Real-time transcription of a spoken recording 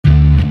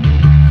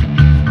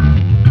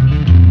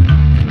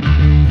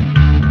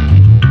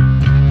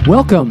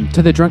Welcome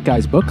to the Drunk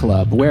Guys Book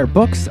Club, where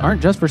books aren't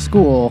just for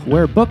school,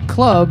 where book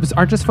clubs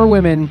aren't just for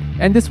women,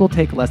 and this will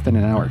take less than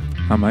an hour.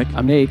 I'm Mike.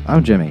 I'm Nate.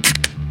 I'm Jimmy.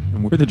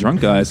 And we're the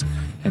Drunk Guys.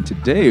 And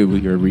today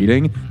we are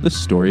reading The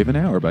Story of an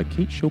Hour by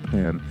Kate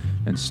Chopin.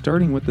 And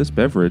starting with this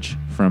beverage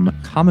from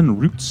Common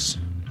Roots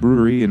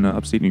Brewery in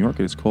upstate New York,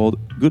 it is called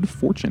Good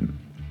Fortune.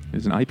 It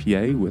is an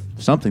IPA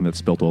with something that's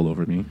spilt all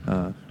over me.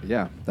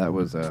 Yeah, that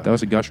was That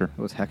was a gusher.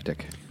 It was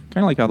hectic.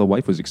 Kind of like how the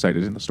wife was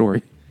excited in the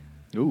story.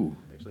 Ooh.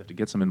 I actually have to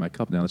get some in my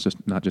cup now. It's just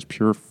not just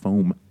pure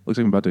foam. Looks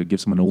like I'm about to give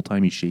someone an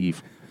old-timey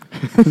shave.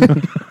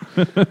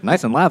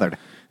 Nice and lathered.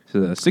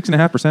 It's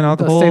 6.5%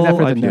 alcohol Save that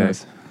for the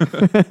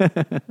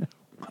IPA. nose.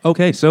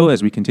 Okay, so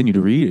as we continue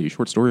to read a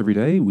short story every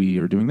day, we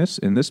are doing this,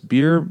 and this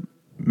beer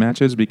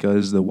matches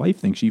because the wife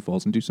thinks she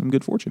falls into some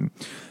good fortune.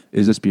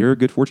 Is this beer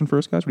good fortune for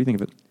us, guys? What do you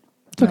think of it?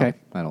 It's okay.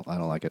 No, I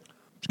don't like it.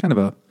 It's kind of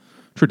a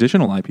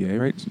traditional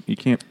IPA, right? You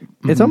can't...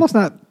 It's almost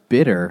not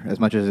bitter as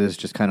much as it is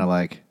just kind of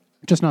like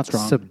Just not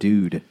strong.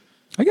 subdued.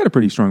 I got a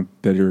pretty strong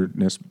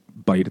bitterness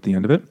bite at the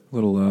end of it. A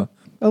little, A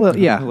little,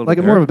 yeah, little like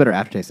bit more there. of a bitter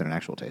aftertaste than an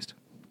actual taste.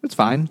 It's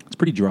fine. it's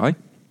pretty dry.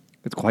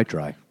 It's quite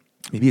dry.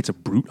 Maybe it's a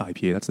brute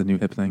IPA. That's the new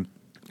hip thing.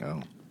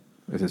 Oh,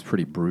 this is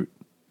pretty brute.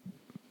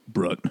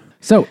 Brut.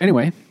 So,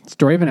 anyway,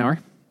 Story of an Hour.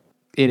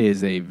 It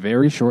is a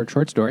very short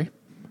story.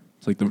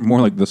 It's like more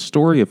like the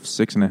story of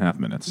 6.5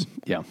 minutes.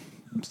 Yeah.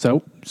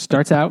 So,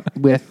 starts out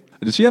with...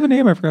 Does she have a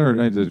name? I forgot her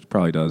name. It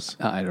probably does.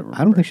 I don't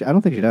remember. I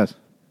don't think she does.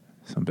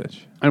 Some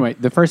bitch. Anyway,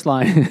 the first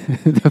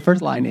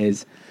line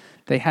is,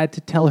 they had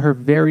to tell her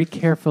very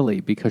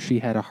carefully because she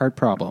had a heart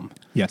problem.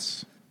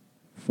 Yes.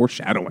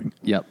 Foreshadowing.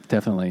 Yep,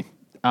 definitely.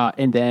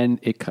 And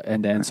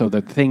then so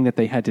the thing that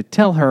they had to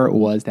tell her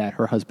was that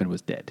her husband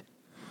was dead.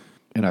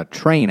 In a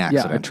train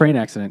accident. Yeah, a train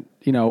accident.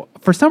 You know,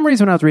 for some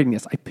reason when I was reading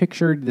this, I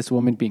pictured this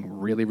woman being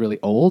really, really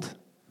old.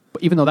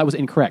 But even though that was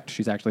incorrect,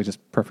 she's actually just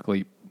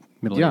perfectly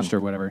middle-aged Young.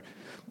 or whatever.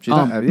 She's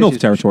not, MILF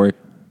territory.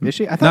 Is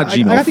she? I Not I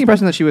G-MILF. got the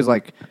impression that she was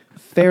like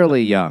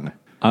fairly young.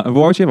 Why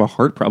would she have a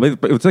heart problem?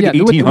 It's like Yeah,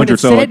 when 1800, it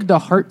so said like, the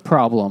heart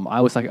problem,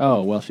 I was like,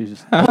 oh, well, she's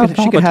just... She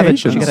could have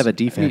Palpitations. a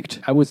defect.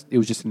 It was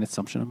just an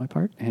assumption on my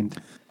part. And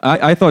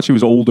I thought she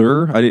was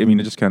older. I mean,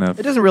 it just kind of...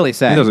 It doesn't really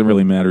say. It doesn't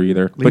really matter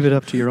either. Leave it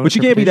up to your own But she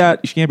can't be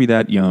interpretation. that. She can't be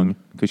that young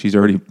because she's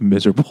already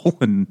miserable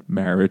in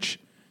marriage.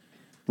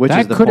 Which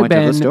that is the could have point of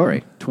been the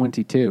story.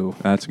 22.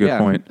 That's a good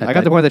point. At I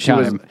got the that point that she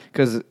was, time.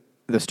 because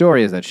the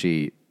story is that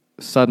she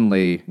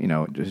suddenly,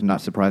 just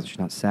not surprised, she's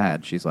not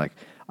sad. She's like,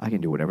 I can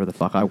do whatever the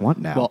fuck I want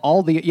now. Well,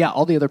 all the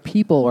other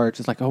people are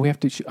just like, oh, we have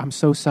to. I'm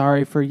so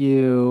sorry for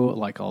you.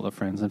 Like all the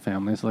friends and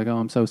families, like, oh,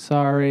 I'm so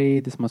sorry.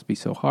 This must be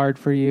so hard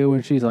for you.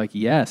 And she's like,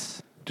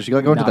 yes. does she go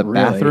into not the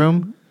really.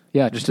 bathroom?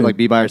 Yeah, Just to like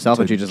be by herself,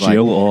 to and she's just like,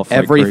 jill off like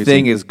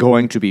everything crazy. is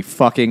going to be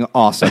fucking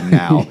awesome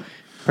now.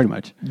 pretty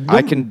much.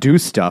 I can do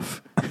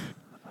stuff.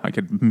 I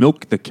could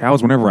milk the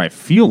cows whenever I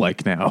feel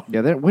like now.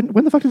 Yeah, when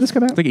the fuck did this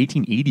come out? It's like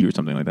 1880 or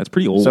something like that. It's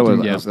pretty old. So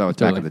that Yeah, was back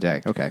totally. in the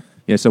day. Okay.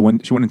 Yeah, so when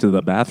she went into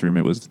the bathroom,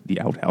 it was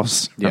the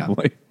outhouse. Yeah.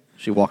 Probably.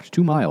 She walked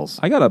 2 miles.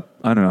 I don't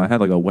know, I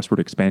had like a westward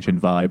expansion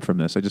vibe from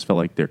this. I just felt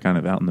like they're kind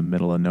of out in the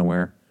middle of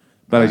nowhere.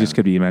 But I just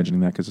could be imagining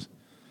that because, It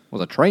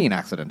was a train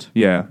accident.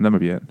 yeah, that might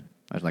be it.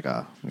 There's like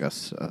a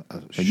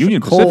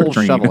Union coal Pacific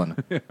train. shoveling.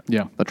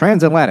 Yeah. The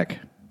transatlantic.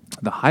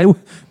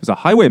 There's a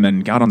highwayman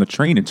got on the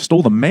train and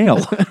stole the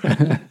mail.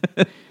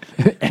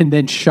 And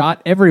then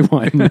shot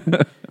everyone.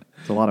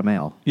 It's a lot of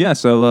mail. Yeah,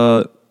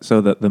 so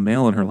the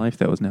male in her life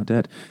that was now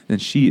dead,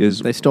 and she is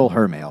They stole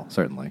her mail,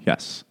 certainly.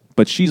 yes,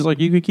 but she's like,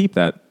 you could keep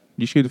that.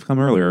 You should have come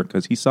earlier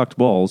because he sucked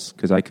balls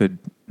because I could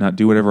not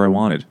do whatever I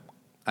wanted.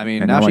 I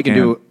mean, And now now I she can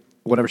can. do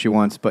whatever she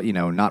wants, but,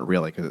 not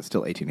really, because it's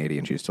still 1880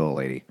 and she's still a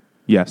lady.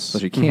 Yes, So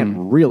she can't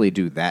really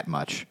do that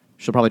much.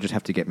 She'll probably just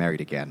have to get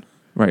married again.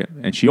 right,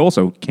 and she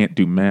also can't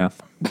do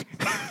math.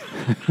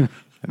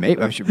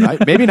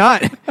 Maybe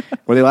not.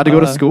 Were they allowed to go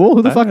to school?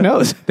 Who the fuck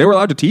knows? They were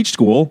allowed to teach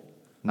school.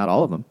 Not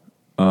all of them.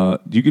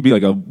 You could be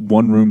like a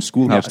one-room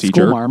schoolhouse School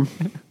teacher marm.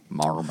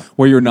 Marm.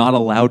 where you're not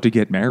allowed to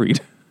get married.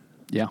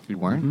 Yeah. You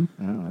weren't?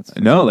 Oh, that's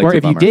No, like Or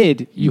if you bummer.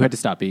 did, you had to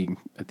stop being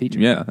a teacher.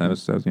 yeah, that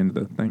was the end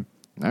of the thing.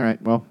 All right.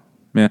 Well,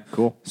 Yeah,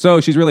 Cool. So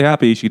she's really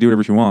happy. She can do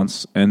whatever she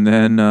wants, and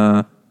then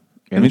and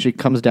then she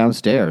comes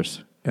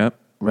downstairs, yep.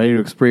 ready to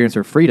experience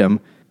her freedom,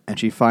 and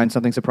she finds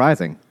something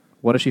surprising.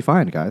 What does she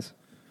find, guys?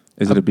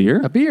 Is it a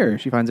beer? A beer.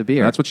 She finds a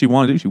beer. That's what she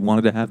wanted to do. She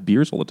wanted to have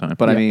beers all the time.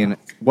 But I Yeah. mean,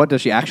 what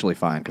does she actually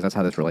find? Because that's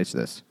how this relates to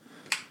this.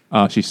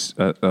 she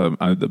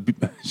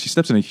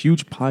steps in a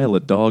huge pile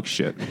of dog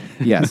shit.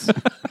 Yes.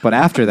 But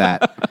after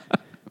that,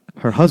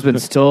 her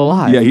husband's still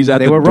alive. Yeah, he's at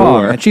they the were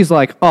wrong. door. And she's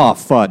like, oh,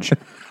 fudge.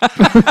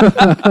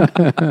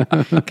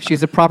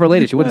 She's a proper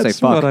lady. She wouldn't That's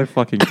say fuck. what I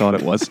fucking thought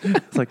it was.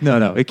 It's like,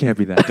 no, it can't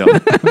be that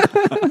dumb.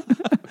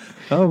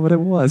 Oh, but it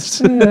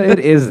was. It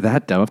is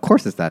that dumb. Of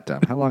course it's that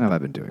dumb. How long have I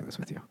been doing this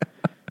with you?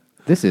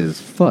 This is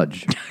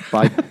Fudge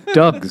by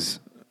Dougs.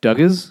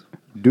 Dougas?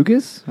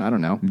 I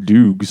don't know.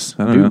 Doogs.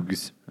 I don't know.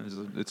 Dougs.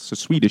 It's a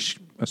Swedish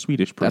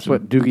person. That's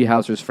what Doogie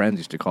Howser's friends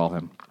used to call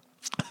him.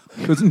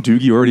 Wasn't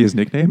Doogie already his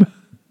nickname?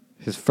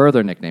 His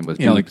further nickname was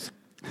Yeah, like Doogs.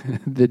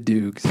 The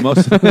Dukes.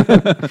 Most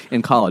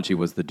In college, he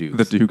was the Dukes.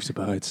 the Dukes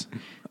abides.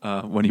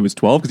 When he was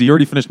 12, because he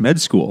already finished med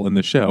school in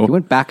the show. He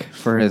went back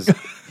for his.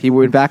 He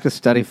went back to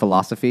study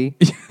philosophy.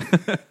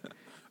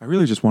 I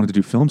really just wanted to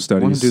do film I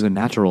studies. want to do the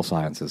natural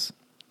sciences.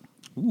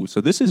 Ooh,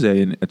 so this is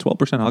a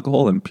 12%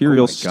 alcohol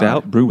imperial Oh my God.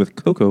 stout brewed with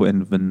cocoa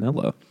and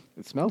vanilla.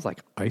 It smells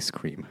like ice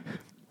cream.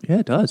 Yeah,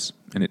 it does.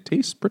 And it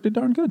tastes pretty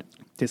darn good.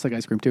 Tastes like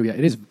ice cream too. Yeah,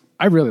 it is.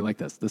 I really like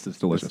this. This is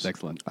Delicious. This is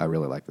excellent. I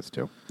really like this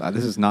too.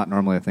 This is not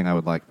normally a thing I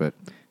would like, but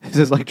this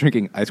is like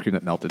drinking ice cream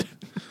that melted.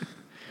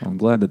 I'm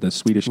glad that the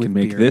Swedish With can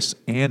make beer. this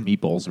and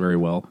meatballs very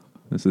well.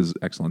 This is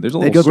excellent. There's a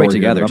They little go great story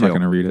here, together, but I'm not too.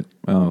 going to read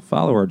it.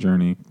 Follow our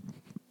journey.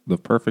 The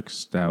perfect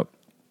stout.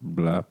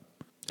 Blah.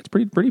 It's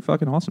pretty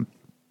fucking awesome.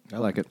 I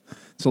like it.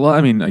 It's a lot.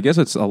 I mean, I guess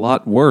it's a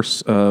lot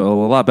worse, a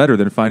lot better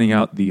than finding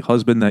out the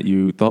husband that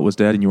you thought was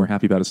dead and you were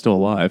happy about is still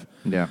alive.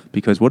 Yeah.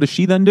 Because what does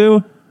she then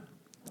do?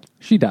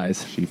 She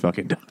dies She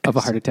fucking dies. of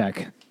a heart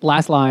attack.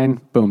 Last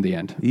line. Boom. The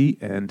end. The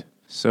end.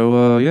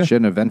 So, yeah,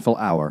 An eventful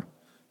hour.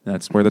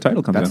 that's where the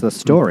title comes That's in. the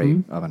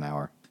story of an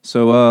hour.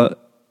 So,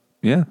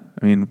 yeah,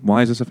 I mean,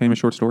 why is this a famous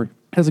short story?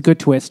 Has a good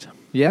twist.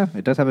 Yeah,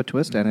 it does have a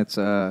twist, and it's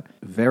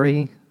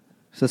very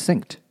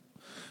succinct.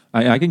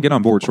 I can get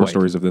on board short Quite.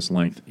 stories of this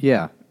length.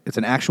 Yeah, it's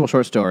an actual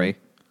short story.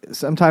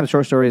 Sometimes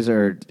short stories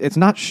are, it's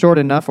not short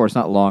enough or it's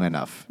not long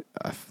enough,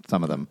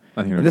 some of them.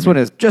 I think And this one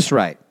is just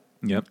right.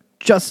 Yep.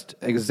 Just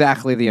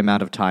exactly the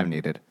amount of time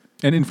needed.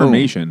 And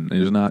information.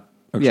 There's not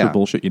extra Yeah.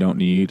 bullshit you don't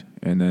need.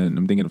 And then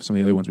I'm thinking of some of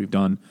the other ones we've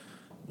done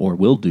or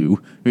will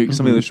do.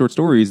 Some of the other short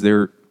stories,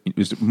 there's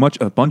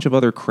a bunch of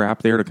other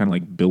crap there to kind of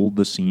like build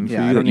the scene for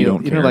Yeah, I you don't that you need,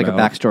 don't you care know, like about.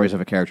 a backstories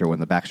of a character when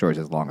the backstory is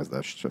as long as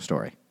the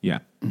story. Yeah.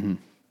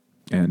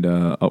 And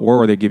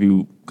or they give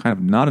you kind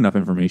of not enough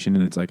information,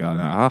 and it's like,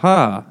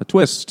 aha, a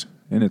twist.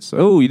 And it's,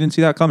 oh, you didn't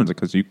see that coming. It's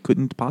because you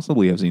couldn't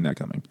possibly have seen that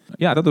coming.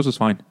 Yeah, I thought this was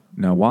fine.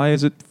 Now, why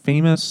is it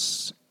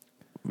famous?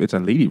 It's a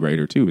lady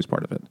writer, too, is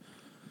part of it.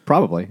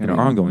 Probably. An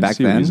ongoing back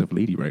series then, of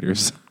lady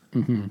writers.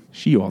 Mm-hmm.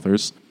 She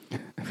authors.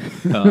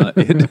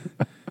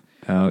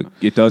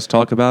 It does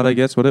talk about, I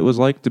guess, what it was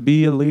like to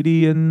be a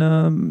lady in,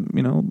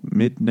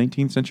 mid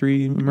 19th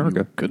century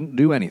America. couldn't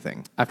do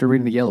anything. After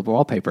reading the yellow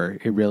wallpaper,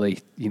 it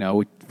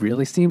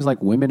really seems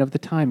like women of the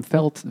time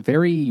felt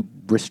very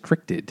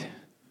restricted.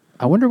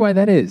 I wonder why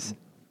that is.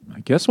 I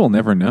guess we'll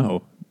never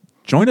know.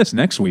 Join us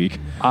next week.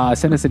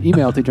 Send us an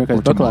email to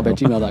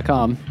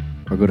drunkguysbookclub@gmail.com.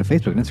 Or go to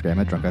Facebook and Instagram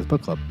at Drunk Guys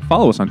Book Club.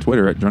 Follow us on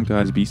Twitter at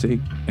DrunkGuysBC.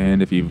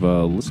 And if you've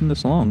listened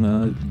this long,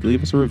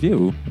 leave us a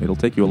review. It'll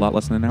take you a lot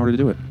less than an hour to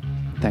do it.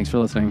 Thanks for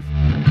listening.